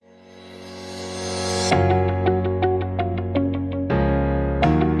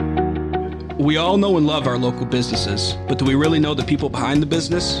We all know and love our local businesses, but do we really know the people behind the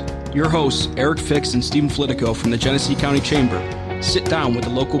business? Your hosts, Eric Fix and Stephen Flitico from the Genesee County Chamber, sit down with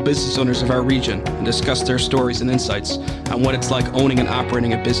the local business owners of our region and discuss their stories and insights on what it's like owning and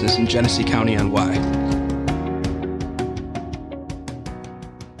operating a business in Genesee County and why.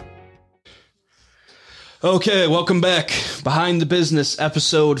 Okay, welcome back. Behind the Business,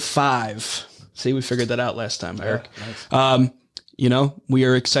 episode 5. See, we figured that out last time, Eric. Yeah, nice. We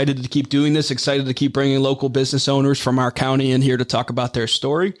are excited to keep doing this, excited to keep bringing local business owners from our county in here to talk about their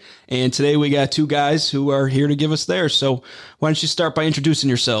story. And today we got 2 guys who are here to give us theirs. So why don't you start by introducing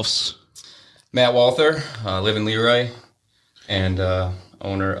yourselves? Matt Walther, live in Leroy, and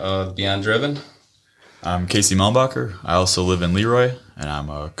owner of Beyond Driven. I'm Casey Melbacher. I also live in Leroy, and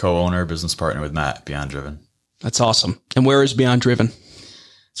I'm a co-owner, business partner with Matt, Beyond Driven. That's awesome. And where is Beyond Driven?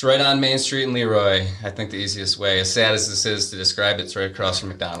 It's right on Main Street in Leroy. I think the easiest way, as sad as this is to describe it, it's right across from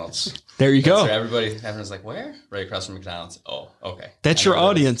McDonald's. There you go. Everyone's like, where? Right across from McDonald's. Oh, okay. That's your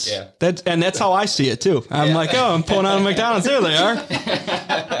audience. Yeah. That's how I see it too. I'm like, I'm pulling out of McDonald's. There they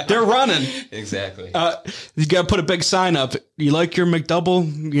are. They're running. Exactly. You got to put a big sign up. You like your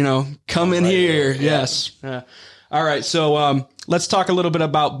McDouble? Come in here. Yeah. Yes. All right. So let's talk a little bit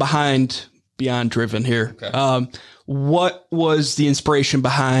about behind Beyond Driven here. Okay. What was the inspiration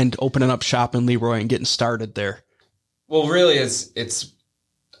behind opening up shop in Leroy and getting started there? Well, really, it's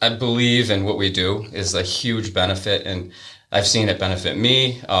I believe in what we do is a huge benefit, and I've seen it benefit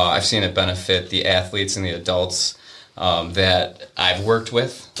me. I've seen it benefit the athletes and the adults that I've worked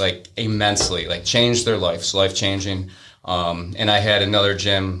with, like immensely, like changed their lives, life-changing. And I had another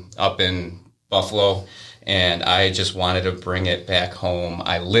gym up in Buffalo, and I just wanted to bring it back home.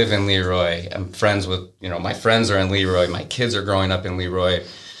 I live in Leroy. I'm friends with, my friends are in Leroy. My kids are growing up in Leroy.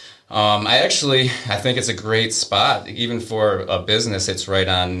 I think it's a great spot. Even for a business, it's right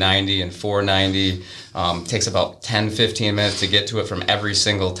on 90 and 490. Takes about 10, 15 minutes to get to it from every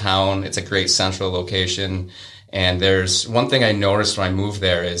single town. It's a great central location. And there's one thing I noticed when I moved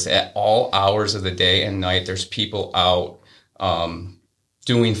there is at all hours of the day and night, there's people out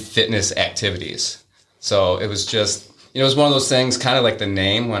doing fitness activities. So it was just, it was one of those things, kind of like the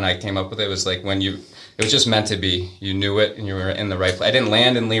name when I came up with it, was like it was just meant to be. You knew it and you were in the right place. I didn't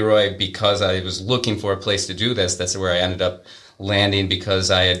land in Leroy because I was looking for a place to do this. That's where I ended up landing because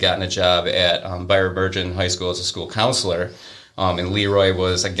I had gotten a job at Byron Burgeon High School as a school counselor. And Leroy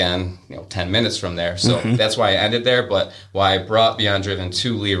was, again, 10 minutes from there. So that's why I ended there. But why I brought Beyond Driven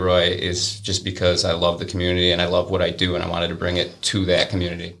to Leroy is just because I love the community and I love what I do, and I wanted to bring it to that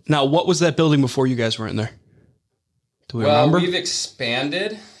community. Now, what was that building before you guys were in there? Do we remember? We've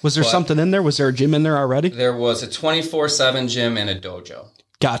expanded. Was there something in there? Was there a gym in there already? There was a 24/7 gym and a dojo.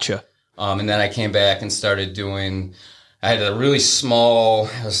 Gotcha. And then I came back and started doing... I had a really small,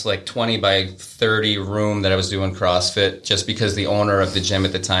 it was like 20 by 30 room that I was doing CrossFit just because the owner of the gym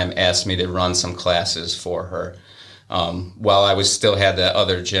at the time asked me to run some classes for her. While I still had that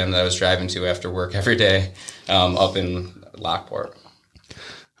other gym that I was driving to after work every day up in Lockport.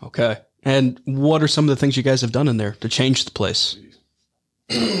 Okay. And what are some of the things you guys have done in there to change the place?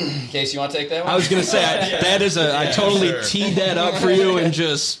 Casey, you want to take that one? I was going to say, I totally teed that up for you and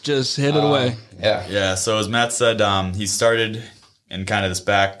just hit it away. Yeah. So as Matt said, he started in kind of this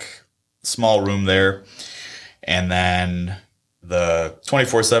back small room there. And then the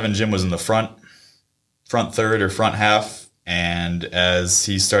 24/7 gym was in the front third or front half. And as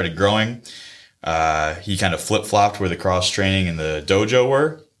he started growing, he kind of flip-flopped where the cross training and the dojo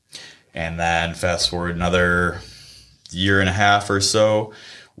were. And then fast forward another year and a half or so,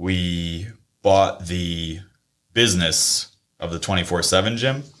 we bought the business of the 24/7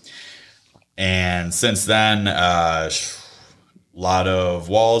 gym. And since then, a lot of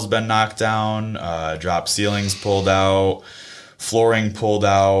walls been knocked down, drop ceilings pulled out, flooring pulled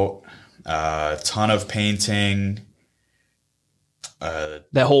out, a ton of painting,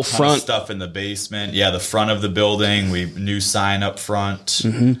 that whole front stuff in the basement. Yeah, the front of the building, new sign up front.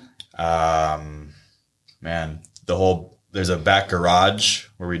 There's a back garage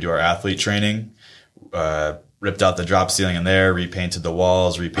where we do our athlete training. Ripped out the drop ceiling in there, repainted the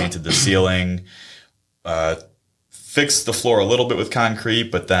walls, repainted the ceiling, fixed the floor a little bit with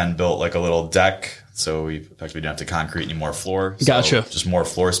concrete, but then built like a little deck. So we effectively don't have to concrete any more floor. So gotcha. Just more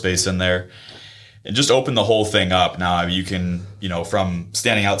floor space in there. And just open the whole thing up. Now you can, from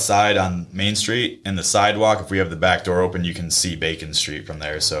standing outside on Main Street and the sidewalk, if we have the back door open, you can see Bacon Street from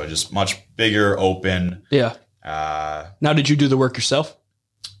there. So just much bigger, open. Yeah. Now, did you do the work yourself?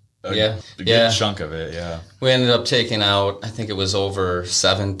 a good chunk of it. Yeah. We ended up taking out, I think it was over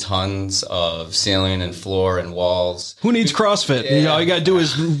 7 tons of ceiling and floor and walls. Who needs CrossFit? Yeah. All you got to do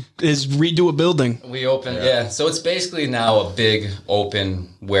is redo a building. We opened, So it's basically now a big open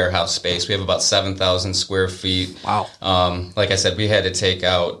warehouse space. We have about 7,000 square feet. Wow. Like I said, we had to take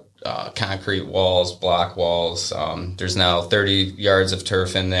out concrete walls, block walls. There's now 30 yards of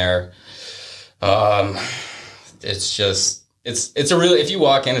turf in there. It's just... It's a really, if you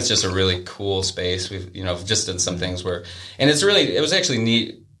walk in, it's just a really cool space. We've, just done some things where, and it was actually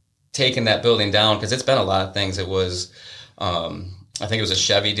neat taking that building down because it's been a lot of things. It was, I think it was a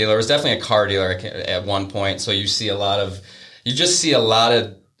Chevy dealer. It was definitely a car dealer at one point. So you just see a lot of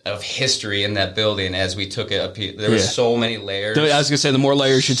history in that building as we took it. There were so many layers. I was gonna say the more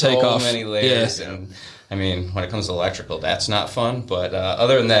layers you take off. So many layers. Yeah. And I mean, when it comes to electrical, that's not fun. But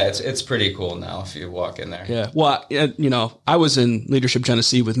other than that, it's pretty cool now if you walk in there. Yeah. Well, I was in Leadership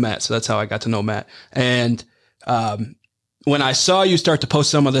Genesee with Matt, so that's how I got to know Matt. And when I saw you start to post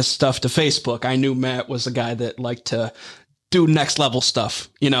some of this stuff to Facebook, I knew Matt was the guy that liked to do next level stuff.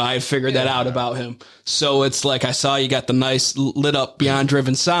 I figured that out about him. So it's like I saw you got the nice lit up Beyond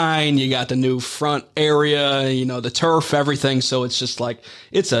Driven sign. You got the new front area, the turf, everything. So it's just like,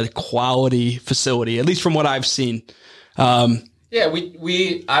 it's a quality facility, at least from what I've seen. I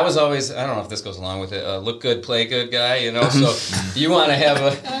was always, I don't know if this goes along with it, look good, play good guy, so you want to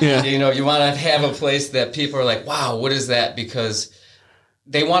have you want to have a place that people are like, wow, what is that? Because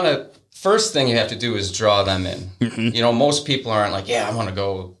they want to, first thing you have to do is draw them in. Mm-hmm. Most people aren't like, yeah, I want to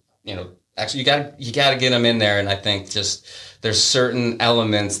go, actually you got to get them in there. And I think just there's certain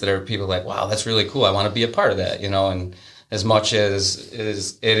elements that are people like, wow, that's really cool. I want to be a part of that, and as much as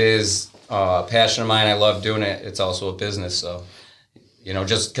it is a passion of mine, I love doing it. It's also a business. So,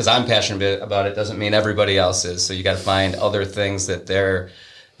 just because I'm passionate about it doesn't mean everybody else is. So you got to find other things that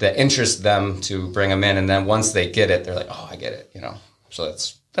interest them to bring them in. And then once they get it, they're like, oh, I get it, so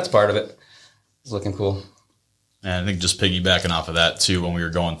that's part of it. It's looking cool. And I think just piggybacking off of that too, when we were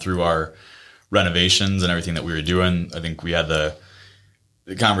going through our renovations and everything that we were doing, I think we had the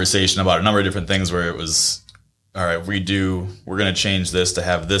conversation about a number of different things where it was, all right, we're going to change this to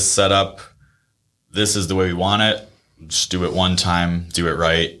have this set up. This is the way we want it. Just do it one time, do it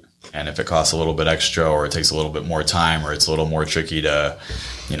right. And if it costs a little bit extra or it takes a little bit more time or it's a little more tricky to,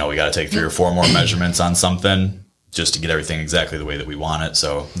 we got to take 3 or 4 more measurements on something just to get everything exactly the way that we want it.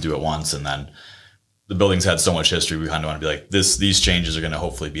 So do it once. And then the building's had so much history. We kind of want to be like these changes are going to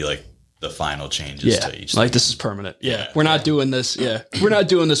hopefully be like the final changes to each like thing. This is permanent. Yeah. We're not doing this. Yeah. We're not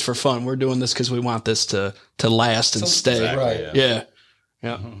doing this for fun. We're doing this because we want this to last and stay. Exactly, right. Yeah.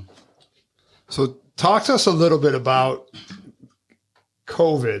 Mm-hmm. So talk to us a little bit about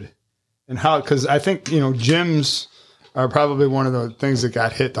COVID and how, because I think, gyms are probably one of the things that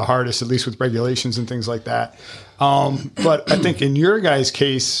got hit the hardest, at least with regulations and things like that. But I think in your guys'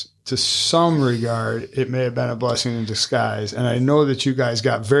 case, to some regard, it may have been a blessing in disguise. And I know that you guys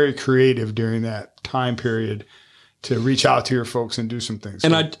got very creative during that time period to reach out to your folks and do some things.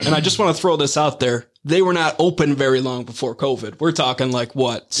 And I just want to throw this out there. They were not open very long before COVID. We're talking like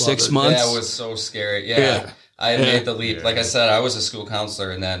what, 6 months? Yeah, it was so scary. Yeah. I made the leap. Like I said, I was a school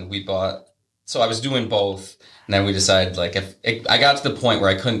counselor and then so I was doing both. And then we decided, like, I got to the point where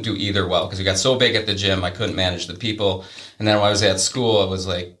I couldn't do either well because we got so big at the gym, I couldn't manage the people. And then when I was at school, it was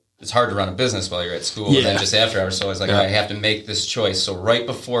like, it's hard to run a business while you're at school. And then just after hours, so I was like, all right, I have to make this choice. So right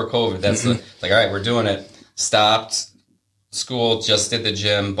before COVID, that's like, all right, we're doing it. Stopped school, just did the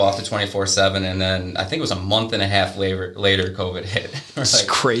gym, bought the 24/7. And then I think it was a month and a half later COVID hit. It's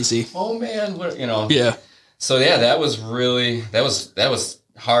crazy. Oh man, Yeah. So yeah, that was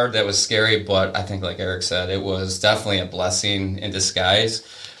hard. That was scary, but I think, like Eric said, it was definitely a blessing in disguise.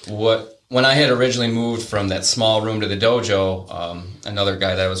 When I had originally moved from that small room to the dojo, another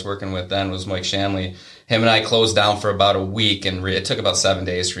guy that I was working with then was Mike Shanley. Him and I closed down for about a week, and it took about 7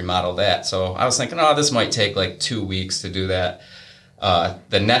 days to remodel that. So I was thinking, this might take like 2 weeks to do that.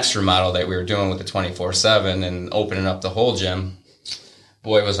 The next remodel that we were doing with the 24/7 and opening up the whole gym,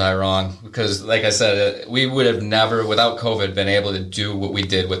 boy, was I wrong. Because, like I said, we would have never, without COVID, been able to do what we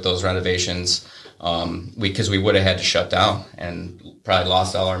did with those renovations because we would have had to shut down and probably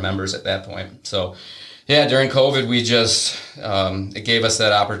lost all our members at that point. So, yeah, during COVID, we just, it gave us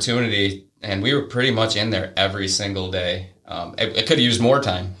that opportunity, and we were pretty much in there every single day. It could have used more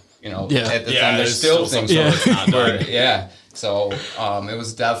time, at the time. There's still things. Yeah. So it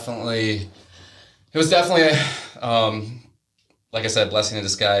was definitely like I said, blessing in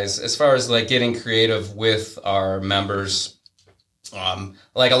disguise. As far as like getting creative with our members,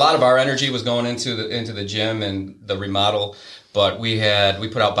 Like a lot of our energy was going into the gym and the remodel, but we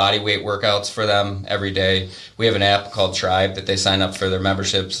put out body weight workouts for them every day. We have an app called Tribe that they sign up for their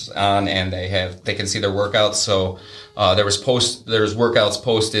memberships on, and they can see their workouts. So there was workouts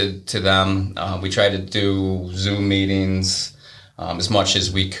posted to them. We tried to do Zoom meetings as much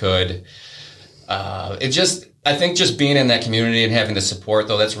as we could. I think just being in that community and having the support,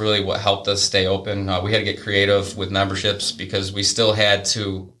 though, that's really what helped us stay open. We had to get creative with memberships because we still had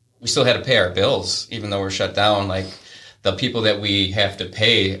to pay our bills, even though we're shut down. Like the people that we have to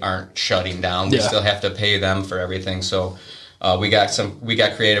pay aren't shutting down. We still have to pay them for everything. So we got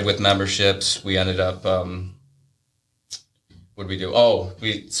creative with memberships. We ended up, what did we do?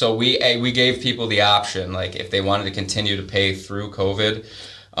 We gave people the option, like if they wanted to continue to pay through COVID,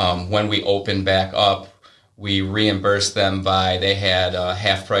 when we opened back up, we reimbursed them they had a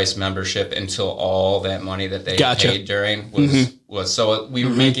half price membership until all that money that they paid during was so we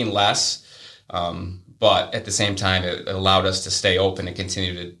were making less, but at the same time it allowed us to stay open and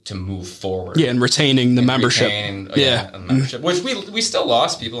continue to move forward. Yeah, and retaining the membership. Membership, which we still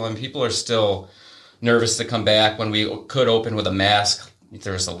lost people, and people are still nervous to come back. When we could open with a mask,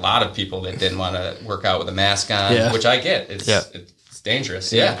 there was a lot of people that didn't want to work out with a mask on, which I get. It's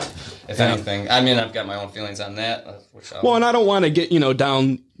dangerous. If anything, I mean, I've got my own feelings on that. And I don't want to get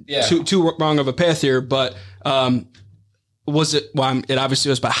down too wrong of a path here, but was it? Well, it obviously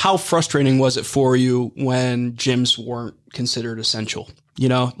was. But how frustrating was it for you when gyms weren't considered essential?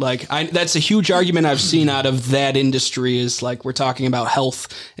 That's a huge argument I've seen out of that industry. Is like we're talking about health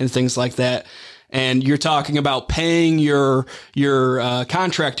and things like that. And you're talking about paying your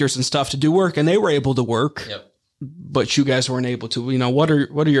contractors and stuff to do work, and they were able to work. Yep. But you guys weren't able to. What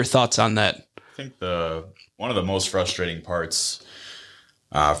are your thoughts on that? I think one of the most frustrating parts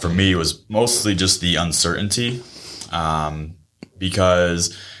for me was mostly just the uncertainty,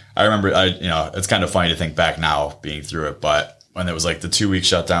 because I remember it's kind of funny to think back now being through it, but when it was like the 2-week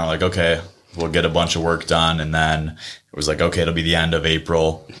shutdown, we're like, okay, we'll get a bunch of work done, and then it was like, okay, it'll be the end of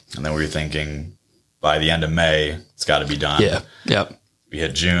April, and then we were thinking by the end of May it's got to be done. Yeah. Yep. We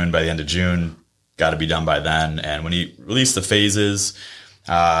hit June. By the end of June, got to be done by then. And when he released the phases,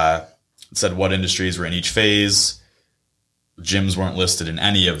 it said what industries were in each phase. Gyms weren't listed in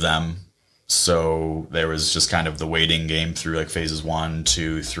any of them. So there was just kind of the waiting game through like phases 1,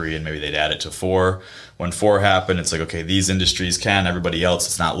 2, 3, and maybe they'd add it to 4. When 4 happened, it's like, okay, these industries can, everybody else,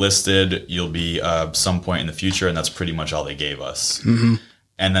 it's not listed. You'll be some point in the future. And that's pretty much all they gave us. Mm-hmm.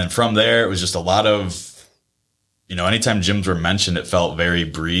 And then from there, it was just a lot of, anytime gyms were mentioned, it felt very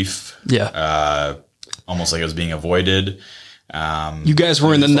brief. Yeah. Almost like it was being avoided. You guys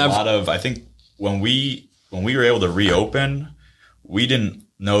were in the a lot of, I think when we were able to reopen, we didn't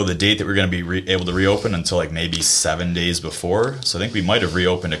know the date that we were going to be able to reopen until like maybe 7 days before. So I think we might have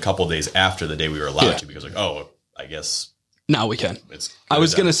reopened a couple days after the day we were allowed to, because I guess now we can. I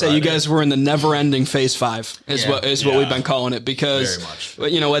was going to say, you guys were in the never-ending phase 5 is what we've been calling it, because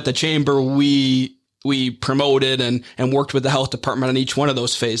at the chamber we promoted and worked with the health department on each one of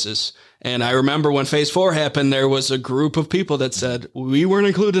those phases. And I remember when phase 4 happened, there was a group of people that said, we weren't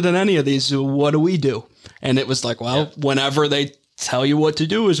included in any of these. So what do we do? And it was like, whenever they tell you what to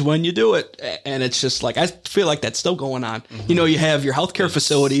do is when you do it. And it's just like, I feel like that's still going on. Mm-hmm. You have your healthcare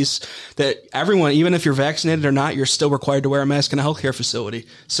facilities that everyone, even if you're vaccinated or not, you're still required to wear a mask in a healthcare facility.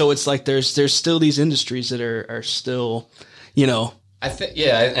 So it's like, there's still these industries that are still, I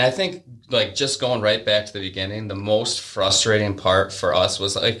think like just going right back to the beginning, the most frustrating part for us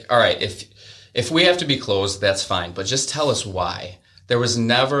was like, all right, if we have to be closed, that's fine, but just tell us why. There was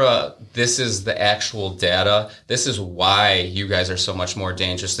never this is the actual data. This is why you guys are so much more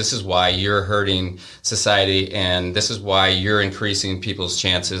dangerous. This is why you're hurting society, and this is why you're increasing people's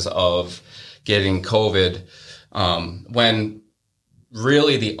chances of getting COVID. When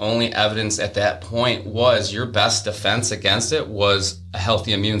really the only evidence at that point was your best defense against it was a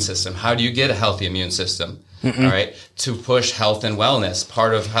healthy immune system. How do you get a healthy immune system? Mm-hmm. All right. To push health and wellness.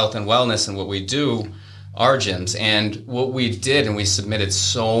 Part of health and wellness and what we do are gyms. And what we did, and we submitted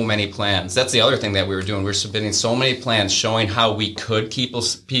so many plans. That's the other thing that we were doing. We were submitting so many plans showing how we could keep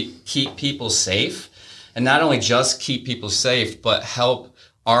people safe. And not only just keep people safe, but help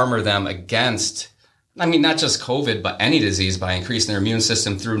armor them against, not just COVID, but any disease by increasing their immune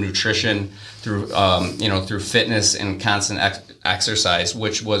system through nutrition, through fitness and constant exercise,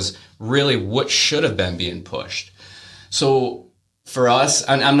 which was really what should have been being pushed. So for us,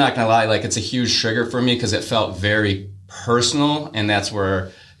 I'm not going to lie, like it's a huge trigger for me because it felt very personal, and that's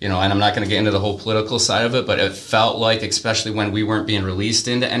where, and I'm not going to get into the whole political side of it, but it felt like, especially when we weren't being released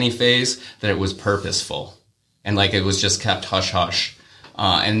into any phase, that it was purposeful. and like it was just kept hush hush.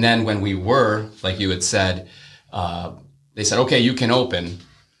 And then when we were, like you had said, they said, okay, you can open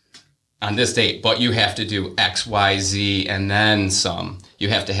on this date, but you have to do X, Y, Z, and then some. You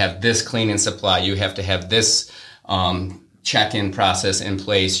have to have this cleaning supply. You have to have this check-in process in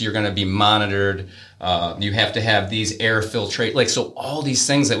place. You're going to be monitored. You have to have these air filtrate. Like, so all these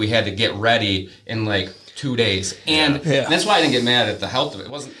things that we had to get ready in like 2 days. And that's why I didn't get mad at the health. It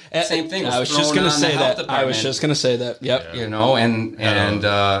wasn't the same thing. I was just going to say that. I was just going to say that. Yep. You know, and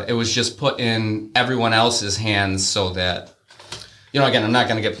it was just put in everyone else's hands so that, you know, again, I'm not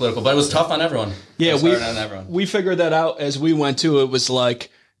going to get political, but it was tough on everyone. Yeah, we figured that out as we went too. It was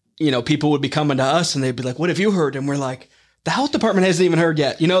like, you know, people would be coming to us and they'd be like, what have you heard? And we're like, the health department hasn't even heard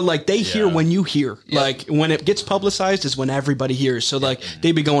yet. You know, like they hear when you hear. Yep. Like when it gets publicized is when everybody hears. So like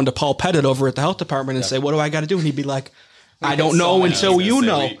they'd be going to Paul Pettit over at the health department and say, what do I got to do? And he'd be like, I don't know until you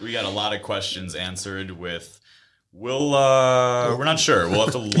know. We got a lot of questions answered with, we're not sure. We'll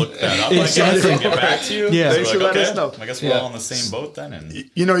have to look that up. Exactly. Get back to you. Yeah. Thanks for letting us know. I guess we're all in the same boat then. And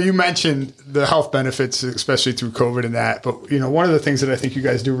you know, you mentioned the health benefits, especially through COVID and that. But, you know, one of the things that I think you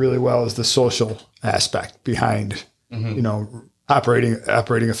guys do really well is the social aspect behind, you know, operating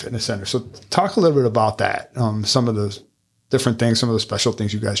a fitness center. So talk a little bit about that. Some of those different things, some of the special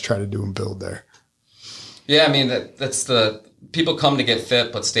things you guys try to do and build there. Yeah, I mean, that's the people come to get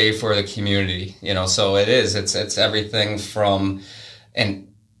fit, but stay for the community, you know, so it's everything from,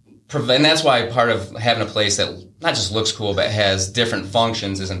 and that's why part of having a place that not just looks cool, but has different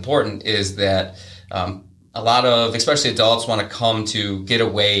functions is important, is that a lot of, especially adults, want to come to get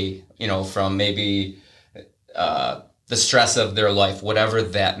away, you know, from maybe the stress of their life, whatever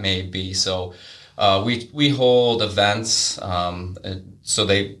that may be. So we hold events, so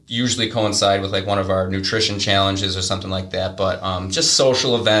they usually coincide with like one of our nutrition challenges or something like that. But just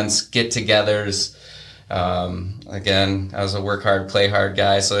social events, get-togethers. Again, I was a work hard, play hard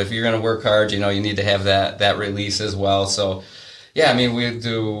guy. So if you're going to work hard, you know, you need to have that release as well. So yeah, I mean, we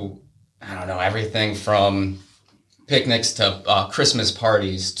do, I don't know, everything from picnics to Christmas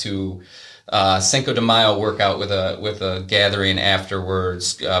parties to Cinco de Mayo workout with a gathering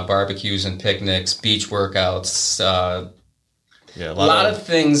afterwards, barbecues and picnics, beach workouts, a lot of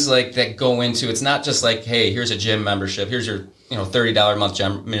things like that go into. It's not just like, hey, here's a gym membership, here's your $30 a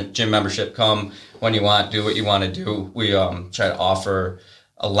month gym membership. Come when you want, do what you want to do. We try to offer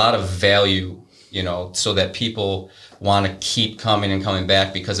a lot of value, you know, so that people want to keep coming and coming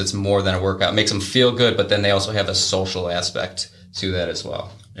back because it's more than a workout. It makes them feel good, but then they also have a social aspect to that as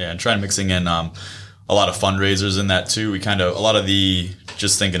well. Yeah, and trying mixing in a lot of fundraisers in that too.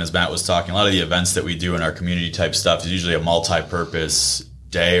 Just thinking as Matt was talking, a lot of the events that we do in our community type stuff is usually a multi-purpose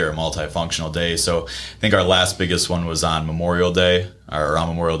day or a multifunctional day. So I think our last biggest one was on Memorial Day, or around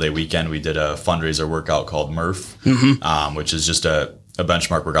Memorial Day weekend. We did a fundraiser workout called MRF, which is just a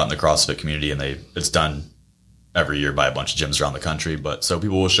benchmark workout in the CrossFit community, and it's done every year by a bunch of gyms around the country. But so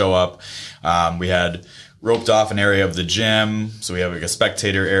people will show up. We had roped off an area of the gym. So we have like a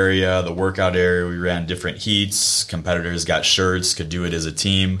spectator area, the workout area. We ran different heats. Competitors got shirts, could do it as a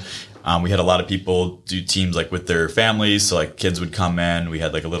team. We had a lot of people do teams like with their families. So like kids would come in. We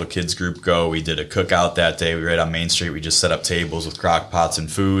had like a little kids group go. We did a cookout that day. We were right on Main Street. We just set up tables with crock pots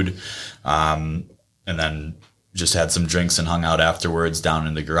and food. And then just had some drinks and hung out afterwards down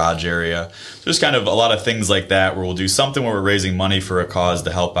in the garage area. Just kind of a lot of things like that where we'll do something where we're raising money for a cause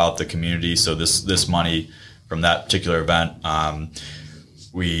to help out the community. So this money from that particular event,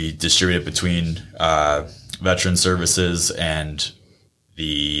 we distribute it between Veteran Services and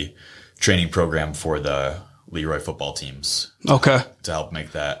the training program for the Leroy football teams. Okay. To help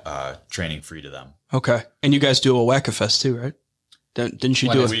make that training free to them. Okay. And you guys do a Whack-A-Fest too, right? Didn't you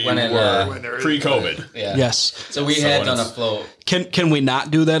do it? We were pre-COVID. Yeah. Yes. So we had done a float. Can we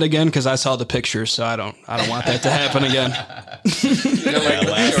not do that again? Because I saw the pictures, so I don't want that to happen again.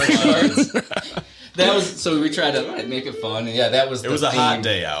 That was so we tried to make it fun. And yeah, that was. It was a hot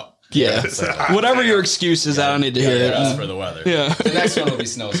day out. Yeah. Whatever your excuse is, I don't need to hear it. Just for the weather. Yeah. The next one will be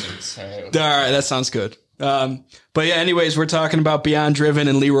snowsuits. All right, that sounds good. But yeah, anyways, we're talking about Beyond Driven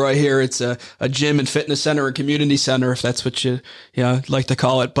and Leroy here. It's a gym and fitness center and community center, if that's what you like to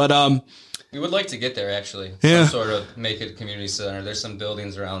call it. But we would like to get there, actually. Yeah. Sort of make it a community center. There's some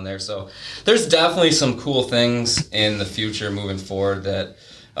buildings around there. So there's definitely some cool things in the future moving forward that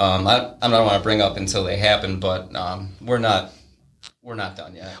I don't want to bring up until they happen, but we're not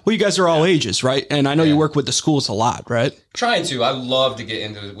done yet. Well, you guys are all ages, right? And I know you work with the schools a lot, right? Trying to. I love to get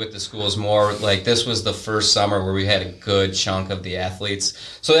into it with the schools more. Like this was the first summer where we had a good chunk of the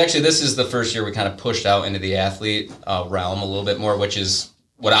athletes. So actually this is the first year we kind of pushed out into the athlete realm a little bit more, which is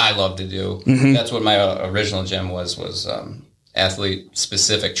what I love to do. That's what my original gym was athlete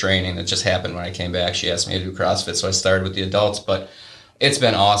specific training. That just happened when I came back. She asked me to do CrossFit, so I started with the adults, but it's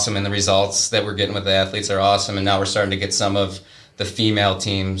been awesome, and the results that we're getting with the athletes are awesome, and now we're starting to get some of the female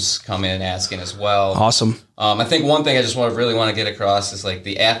teams come in asking as well. Awesome. I think one thing I just really want to get across is like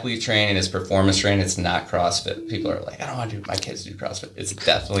the athlete training is performance training. It's not CrossFit. People are like, I don't want to do my kids do CrossFit. It's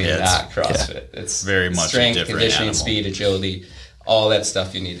definitely not CrossFit. It's very much strength, a different conditioning, animal. speed, agility, all that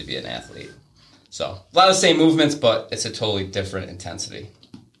stuff you need to be an athlete. So a lot of the same movements, but it's a totally different intensity.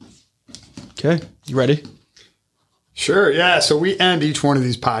 Okay. You ready? Sure. Yeah. So we end each one of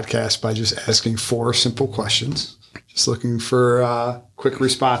these podcasts by just asking 4 simple questions. Just looking for quick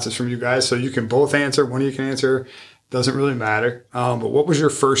responses from you guys. So you can both answer. One of you can answer. Doesn't really matter. But what was your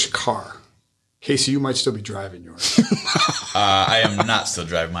first car? Casey, you might still be driving yours. I am not still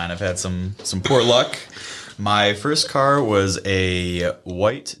driving mine. I've had some poor luck. My first car was a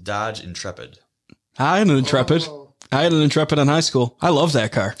white Dodge Intrepid. I had an Intrepid. I had an Intrepid in high school. I love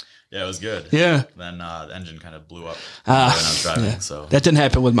that car. Yeah, it was good. Yeah. Then the engine kind of blew up when I was driving. Yeah. So That didn't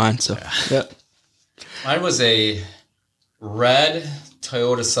happen with mine. So, yeah. Mine was a red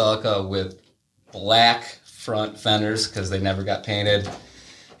Toyota Celica with black front fenders because they never got painted,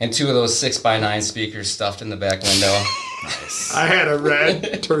 and 2 of those 6x9 speakers stuffed in the back window. nice. I had a red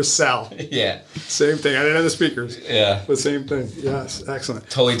Tercel. Yeah, Same thing. I didn't have the speakers. yeah. But same thing. Yes. Excellent.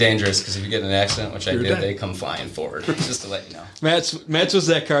 Totally dangerous because if you get in an accident, which I You're did, dead. they come flying forward. Just to let you know. Matt's was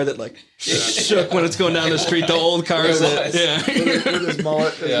that car that like shook when it's going down the street. The old cars. It That, was. yeah. With his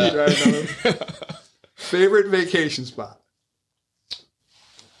mullet. as Yeah. he drives down the- Favorite vacation spot?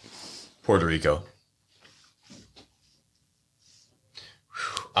 Puerto Rico.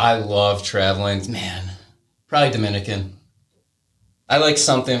 I love traveling, man. Probably Dominican. I like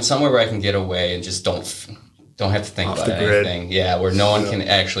somewhere where I can get away and just don't have to think Off about the grid. anything. Yeah, where no one can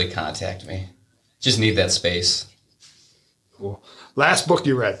actually contact me. Just need that space. Cool. Last book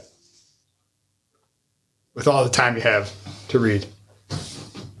you read? With all the time you have to read.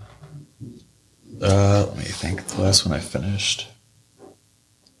 Let me think. The last one I finished. I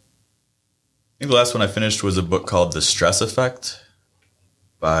think the last one I finished was a book called The Stress Effect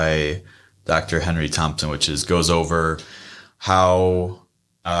by Dr. Henry Thompson, which goes over how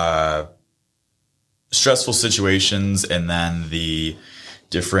stressful situations and then the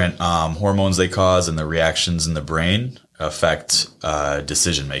different hormones they cause and the reactions in the brain affect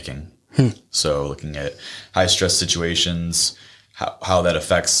decision making. So looking at high stress situations, how that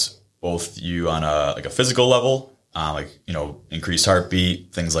affects both you on a physical level, increased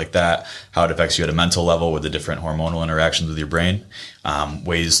heartbeat, things like that, how it affects you at a mental level with the different hormonal interactions with your brain,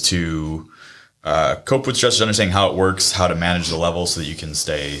 ways to cope with stress, understanding how it works, how to manage the level so that you can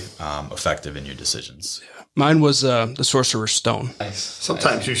stay effective in your decisions. Mine was the Sorcerer's Stone.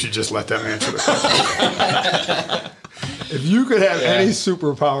 Sometimes you should just let that answer the question. If you could have any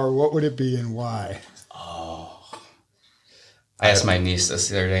superpower, what would it be and why? I asked my niece this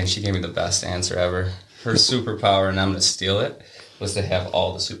the other day, and she gave me the best answer ever. Her superpower, and I'm going to steal it, was to have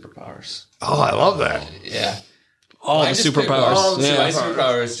all the superpowers. Oh, I love that. Yeah. All the I just picked superpowers. all the- Yeah. My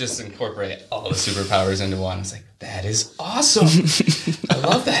superpower is just incorporate all the superpowers into one. I was like, that is awesome. I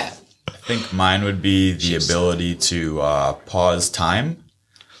love that. I think mine would be the ability to pause time,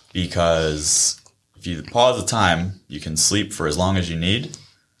 because if you pause the time, you can sleep for as long as you need,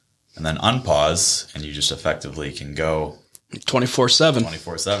 and then unpause, and you just effectively can go 24/7.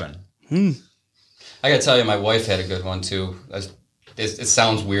 24/7. I got to tell you, my wife had a good one too. It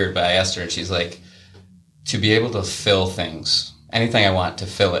sounds weird, but I asked her, and she's like, to be able to fill things, anything I want to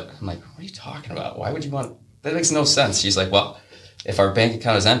fill it. I'm like, what are you talking about? Why would you want? That makes no sense. She's like, well, if our bank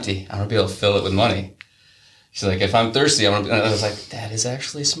account is empty, I'm gonna be able to fill it with money. She's like, if I'm thirsty, I'm gonna. And I was like, that is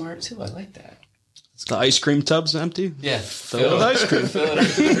actually smart too. I like that. The ice cream tub's empty. Yeah, Fill it with ice cream. Fill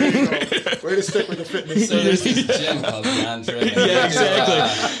it. Way to stick with the fitness. So there's this gym called Beyond Driven. Yeah,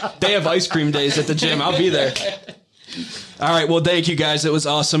 exactly. They have ice cream days at the gym. I'll be there. All right. Well, thank you guys. It was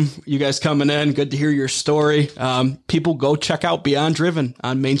awesome. You guys coming in. Good to hear your story. People go check out Beyond Driven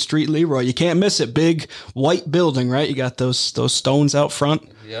on Main Street, Leroy. You can't miss it. Big white building, right? You got those stones out front.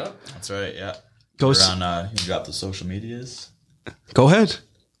 Yeah. That's right. Yeah. Go We're on. You drop the social medias. Go ahead.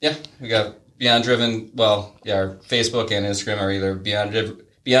 Yeah, we got Beyond Driven. Well, yeah, our Facebook and Instagram are either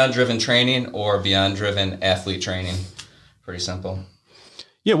Beyond Driven Training or Beyond Driven Athlete Training. Pretty simple.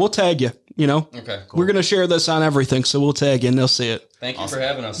 Yeah, we'll tag you. You know, Okay, cool. we're going to share this on everything, so we'll tag you and they'll see it. Thank you for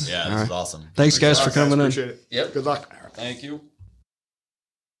having us. Yeah, this is awesome. Thanks, guys, for coming in. Appreciate it. Yep. Good luck. Thank you.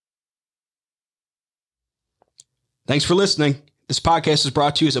 Thanks for listening. This podcast is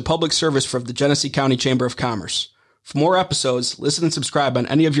brought to you as a public service from the Genesee County Chamber of Commerce. For more episodes, listen and subscribe on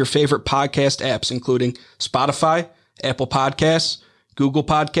any of your favorite podcast apps, including Spotify, Apple Podcasts, Google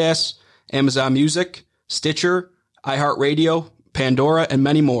Podcasts, Amazon Music, Stitcher, iHeartRadio, Pandora, and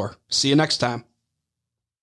many more. See you next time.